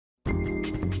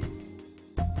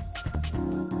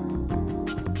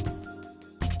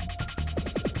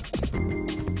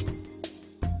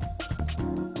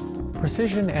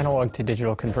Precision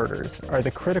analog-to-digital converters are the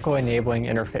critical enabling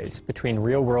interface between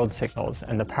real-world signals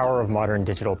and the power of modern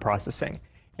digital processing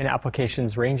in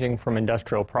applications ranging from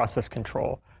industrial process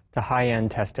control to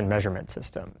high-end test and measurement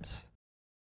systems.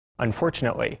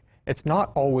 Unfortunately, it's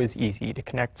not always easy to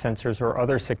connect sensors or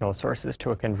other signal sources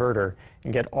to a converter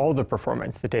and get all the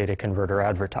performance the data converter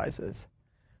advertises.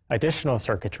 Additional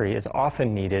circuitry is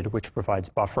often needed which provides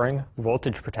buffering,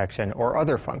 voltage protection, or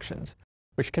other functions,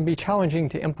 which can be challenging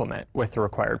to implement with the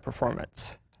required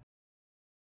performance.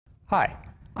 Hi,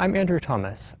 I'm Andrew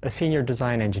Thomas, a senior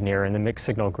design engineer in the mixed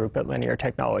signal group at Linear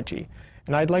Technology,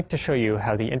 and I'd like to show you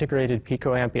how the integrated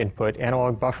picoamp input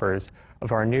analog buffers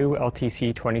of our new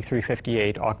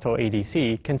LTC2358 octal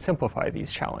ADC can simplify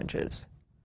these challenges.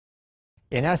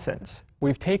 In essence,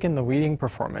 we've taken the leading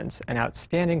performance and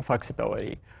outstanding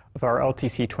flexibility of our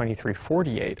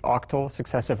LTC2348 octal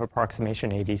successive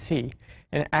approximation ADC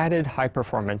and added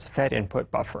high-performance FET input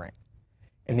buffering.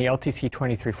 In the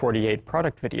LTC2348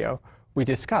 product video, we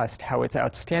discussed how its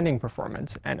outstanding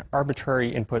performance and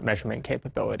arbitrary input measurement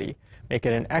capability make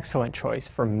it an excellent choice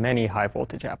for many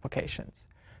high-voltage applications.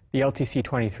 The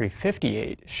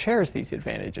LTC2358 shares these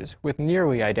advantages with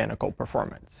nearly identical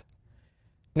performance.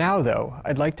 Now, though,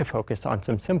 I'd like to focus on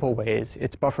some simple ways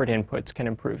its buffered inputs can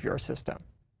improve your system.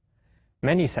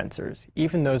 Many sensors,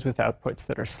 even those with outputs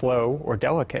that are slow or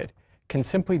delicate, can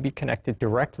simply be connected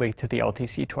directly to the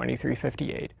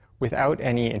LTC2358 without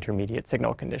any intermediate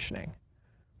signal conditioning.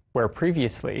 Where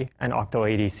previously an octal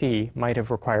ADC might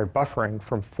have required buffering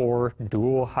from 4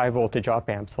 dual high-voltage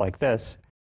op-amps like this,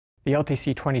 the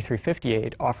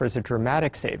LTC2358 offers a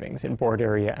dramatic savings in board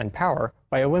area and power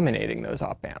by eliminating those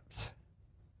op-amps.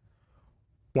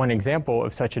 One example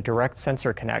of such a direct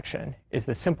sensor connection is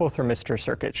the simple thermistor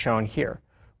circuit shown here,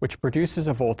 which produces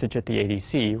a voltage at the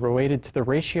ADC related to the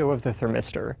ratio of the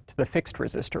thermistor to the fixed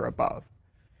resistor above.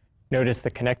 Notice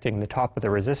that connecting the top of the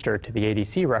resistor to the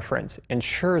ADC reference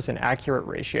ensures an accurate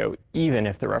ratio even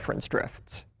if the reference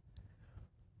drifts.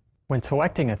 When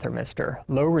selecting a thermistor,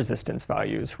 low resistance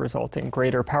values result in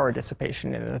greater power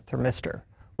dissipation in the thermistor,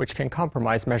 which can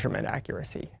compromise measurement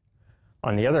accuracy.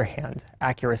 On the other hand,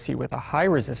 accuracy with a high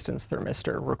resistance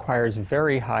thermistor requires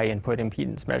very high input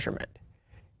impedance measurement.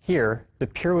 Here, the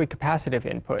purely capacitive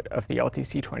input of the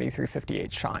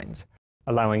LTC2358 shines,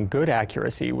 allowing good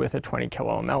accuracy with a 20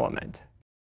 kilo ohm element.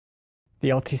 The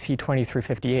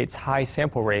LTC2358's high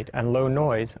sample rate and low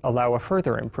noise allow a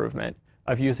further improvement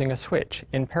of using a switch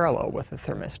in parallel with the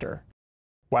thermistor.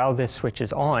 While this switch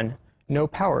is on, no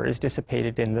power is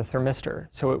dissipated in the thermistor,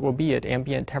 so it will be at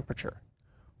ambient temperature.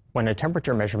 When a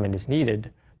temperature measurement is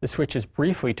needed, the switch is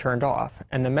briefly turned off,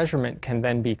 and the measurement can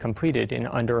then be completed in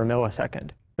under a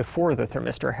millisecond, before the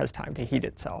thermistor has time to heat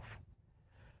itself.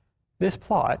 This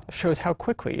plot shows how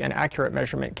quickly an accurate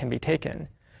measurement can be taken,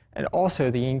 and also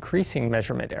the increasing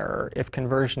measurement error if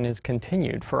conversion is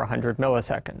continued for 100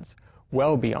 milliseconds,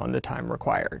 well beyond the time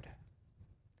required.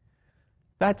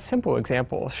 That simple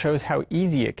example shows how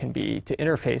easy it can be to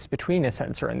interface between a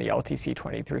sensor and the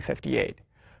LTC2358.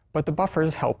 But the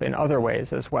buffers help in other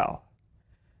ways as well.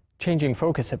 Changing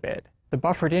focus a bit, the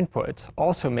buffered inputs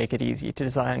also make it easy to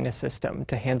design a system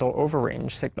to handle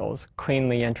overrange signals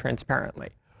cleanly and transparently,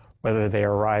 whether they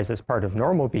arise as part of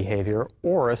normal behavior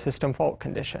or a system fault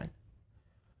condition.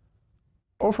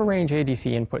 Overrange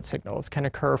ADC input signals can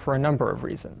occur for a number of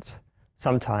reasons.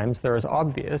 Sometimes they're as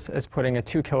obvious as putting a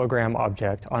 2 kilogram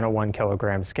object on a 1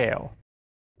 kilogram scale.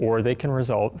 Or they can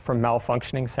result from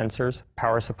malfunctioning sensors,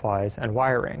 power supplies, and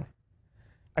wiring.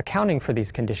 Accounting for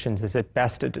these conditions is at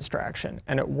best a distraction,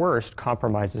 and at worst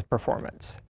compromises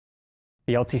performance.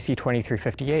 The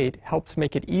LTC2358 helps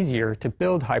make it easier to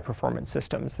build high-performance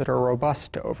systems that are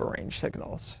robust to overrange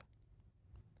signals.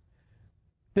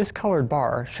 This colored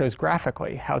bar shows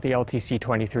graphically how the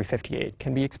LTC2358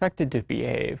 can be expected to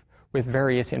behave with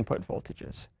various input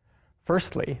voltages.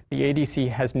 Firstly, the ADC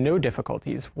has no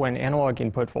difficulties when analog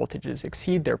input voltages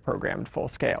exceed their programmed full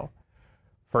scale.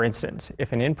 For instance,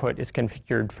 if an input is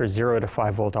configured for 0 to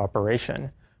 5 volt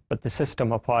operation, but the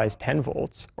system applies 10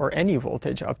 volts or any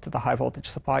voltage up to the high voltage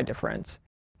supply difference,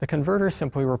 the converter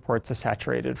simply reports a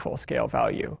saturated full scale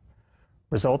value.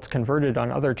 Results converted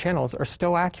on other channels are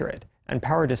still accurate, and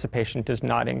power dissipation does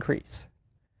not increase.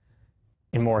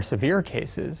 In more severe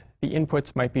cases, the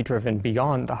inputs might be driven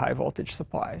beyond the high voltage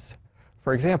supplies.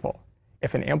 For example,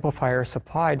 if an amplifier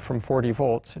supplied from 40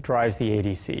 volts drives the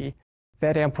ADC,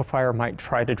 that amplifier might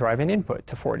try to drive an input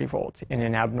to 40 volts in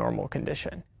an abnormal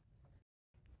condition.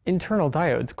 Internal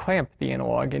diodes clamp the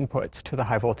analog inputs to the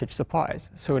high voltage supplies,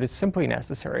 so it is simply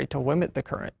necessary to limit the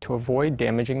current to avoid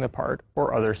damaging the part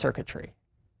or other circuitry.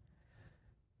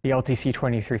 The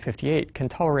LTC2358 can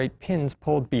tolerate pins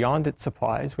pulled beyond its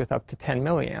supplies with up to 10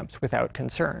 milliamps without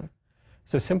concern.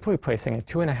 So simply placing a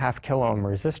 2.5 kilo-ohm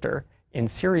resistor in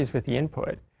series with the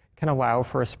input can allow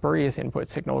for a spurious input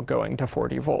signal going to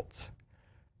 40 volts.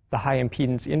 The high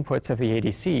impedance inputs of the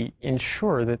ADC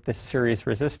ensure that this series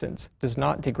resistance does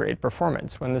not degrade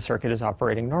performance when the circuit is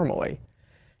operating normally,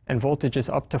 and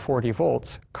voltages up to 40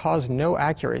 volts cause no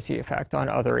accuracy effect on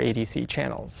other ADC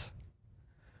channels.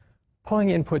 Pulling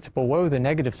inputs below the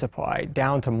negative supply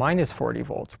down to minus 40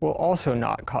 volts will also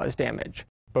not cause damage,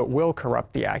 but will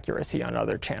corrupt the accuracy on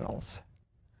other channels.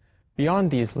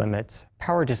 Beyond these limits,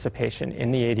 power dissipation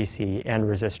in the ADC and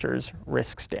resistors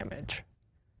risks damage.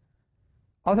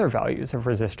 Other values of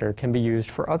resistor can be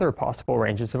used for other possible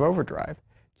ranges of overdrive,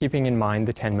 keeping in mind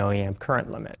the 10 milliamp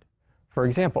current limit. For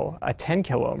example, a 10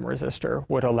 kilo-ohm resistor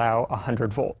would allow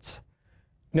 100 volts.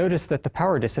 Notice that the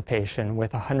power dissipation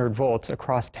with 100 volts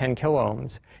across 10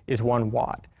 kilo-ohms is 1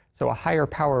 watt, so a higher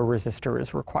power resistor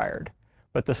is required,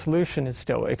 but the solution is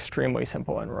still extremely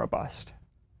simple and robust.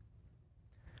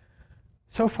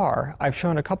 So far, I've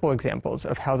shown a couple examples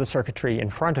of how the circuitry in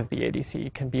front of the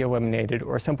ADC can be eliminated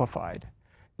or simplified.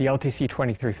 The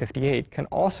LTC2358 can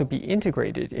also be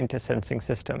integrated into sensing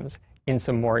systems in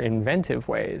some more inventive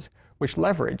ways, which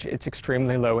leverage its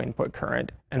extremely low input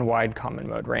current and wide common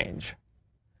mode range.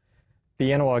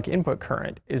 The analog input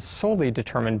current is solely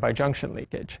determined by junction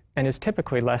leakage and is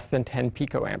typically less than 10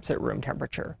 picoamps at room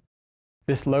temperature.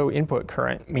 This low input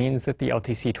current means that the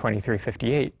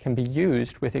LTC2358 can be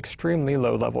used with extremely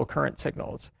low-level current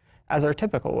signals, as are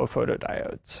typical of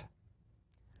photodiodes.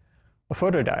 A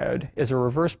photodiode is a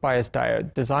reverse bias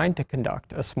diode designed to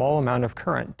conduct a small amount of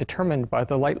current determined by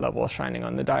the light level shining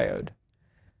on the diode.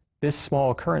 This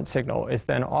small current signal is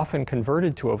then often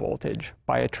converted to a voltage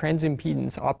by a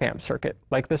transimpedance op-amp circuit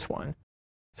like this one,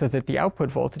 so that the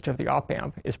output voltage of the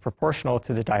op-amp is proportional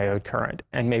to the diode current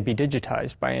and may be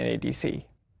digitized by an ADC.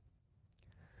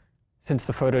 Since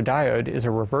the photodiode is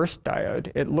a reverse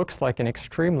diode, it looks like an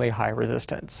extremely high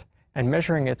resistance, and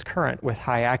measuring its current with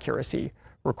high accuracy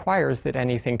requires that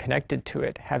anything connected to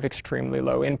it have extremely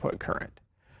low input current.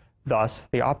 Thus,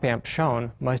 the op-amp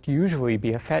shown must usually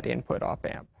be a FET input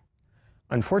op-amp.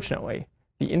 Unfortunately,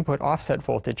 the input offset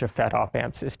voltage of FET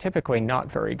op-amps is typically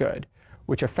not very good,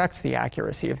 which affects the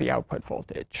accuracy of the output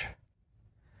voltage.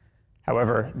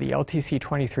 However, the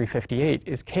LTC2358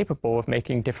 is capable of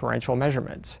making differential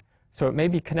measurements, so it may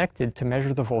be connected to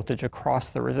measure the voltage across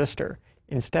the resistor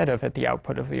instead of at the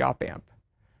output of the op-amp.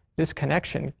 This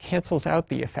connection cancels out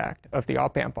the effect of the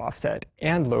op-amp offset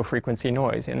and low-frequency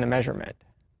noise in the measurement.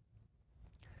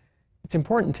 It's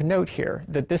important to note here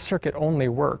that this circuit only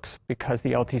works because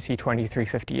the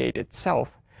LTC2358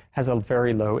 itself has a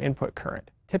very low input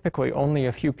current, typically only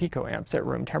a few picoamps at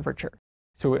room temperature,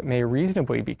 so it may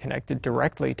reasonably be connected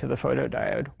directly to the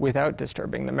photodiode without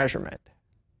disturbing the measurement.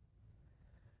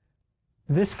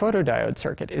 This photodiode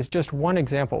circuit is just one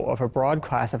example of a broad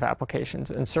class of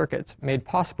applications and circuits made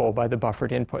possible by the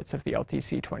buffered inputs of the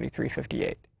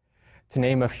LTC2358. To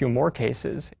name a few more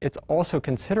cases, it's also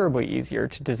considerably easier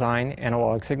to design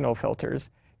analog signal filters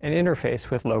and interface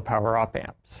with low-power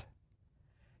op-amps.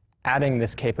 Adding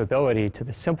this capability to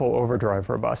the simple overdrive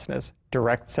robustness,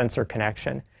 direct sensor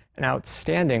connection, and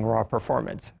outstanding raw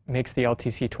performance makes the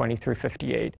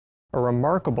LTC2358 a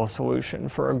remarkable solution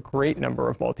for a great number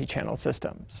of multi-channel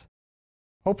systems.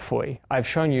 Hopefully, I've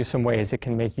shown you some ways it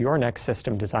can make your next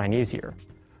system design easier.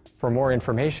 For more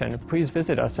information, please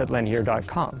visit us at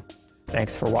linear.com.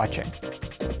 Thanks for watching.